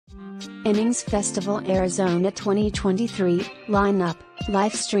Innings Festival Arizona 2023, lineup,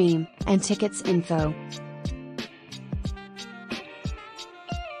 live stream, and tickets info.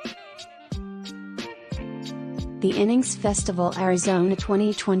 The Innings Festival Arizona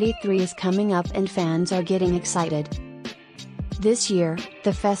 2023 is coming up and fans are getting excited. This year,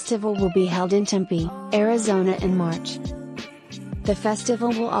 the festival will be held in Tempe, Arizona in March. The festival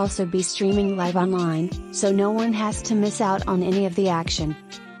will also be streaming live online, so no one has to miss out on any of the action.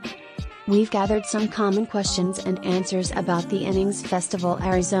 We've gathered some common questions and answers about the Innings Festival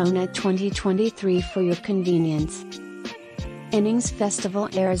Arizona 2023 for your convenience. Innings Festival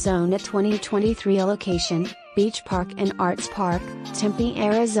Arizona 2023 location, Beach Park and Arts Park, Tempe,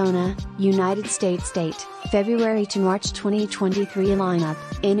 Arizona, United States. Date, February to March 2023 lineup,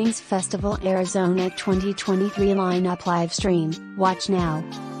 Innings Festival Arizona 2023 lineup live stream, watch now.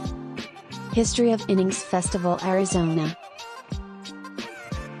 History of Innings Festival Arizona.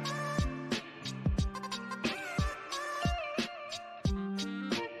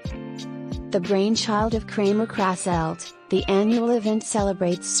 The brainchild of Kramer Krasselt, the annual event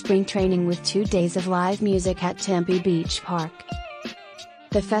celebrates spring training with 2 days of live music at Tempe Beach Park.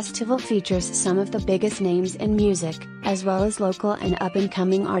 The festival features some of the biggest names in music, as well as local and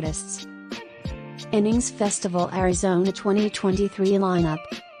up-and-coming artists. Innings Festival Arizona 2023 lineup.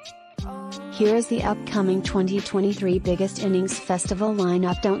 Here is the upcoming 2023 biggest Innings Festival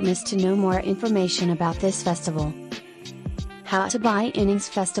lineup. Don't miss to know more information about this festival. How to buy Innings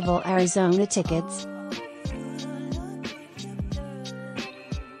Festival Arizona tickets.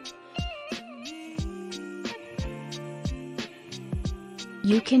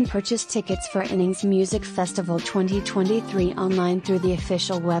 You can purchase tickets for Innings Music Festival 2023 online through the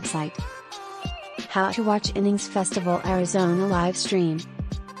official website. How to watch Innings Festival Arizona live stream.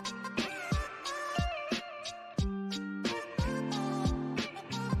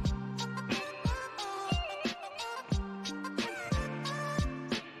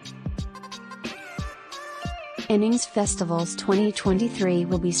 Innings Festivals 2023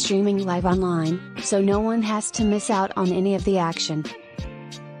 will be streaming live online, so no one has to miss out on any of the action.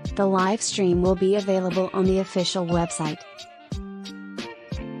 The live stream will be available on the official website.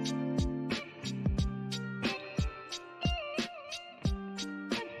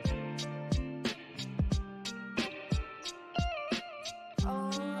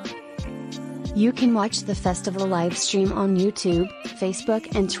 You can watch the festival live stream on YouTube,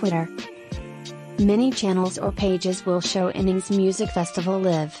 Facebook and Twitter. Many channels or pages will show Innings Music Festival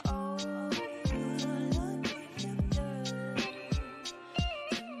live.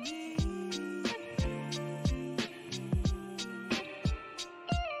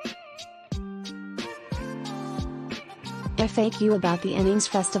 FAQ about the Innings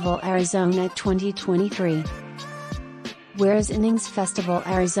Festival Arizona 2023. Where is Innings Festival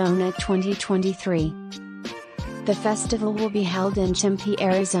Arizona 2023? The festival will be held in Tempe,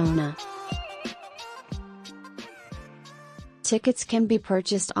 Arizona. Tickets can be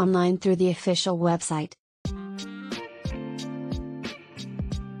purchased online through the official website.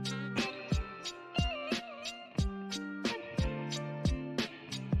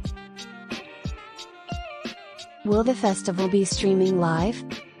 Will the festival be streaming live?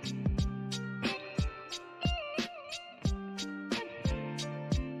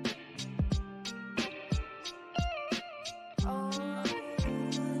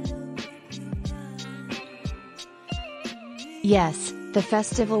 Yes, the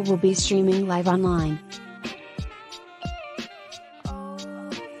festival will be streaming live online.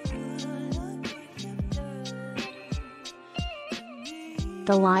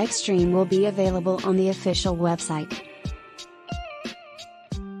 The live stream will be available on the official website.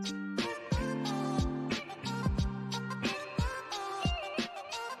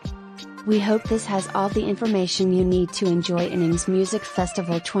 We hope this has all the information you need to enjoy Innings Music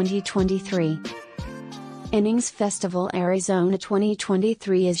Festival 2023. Innings Festival Arizona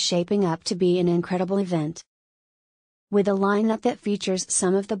 2023 is shaping up to be an incredible event. With a lineup that features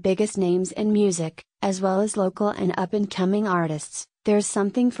some of the biggest names in music, as well as local and up-and-coming artists, there's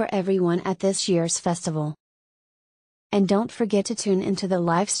something for everyone at this year's festival. And don't forget to tune into the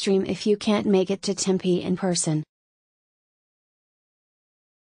live stream if you can't make it to Tempe in person.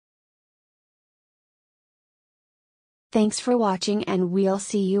 Thanks for watching and we'll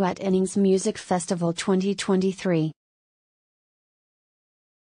see you at Innings Music Festival 2023.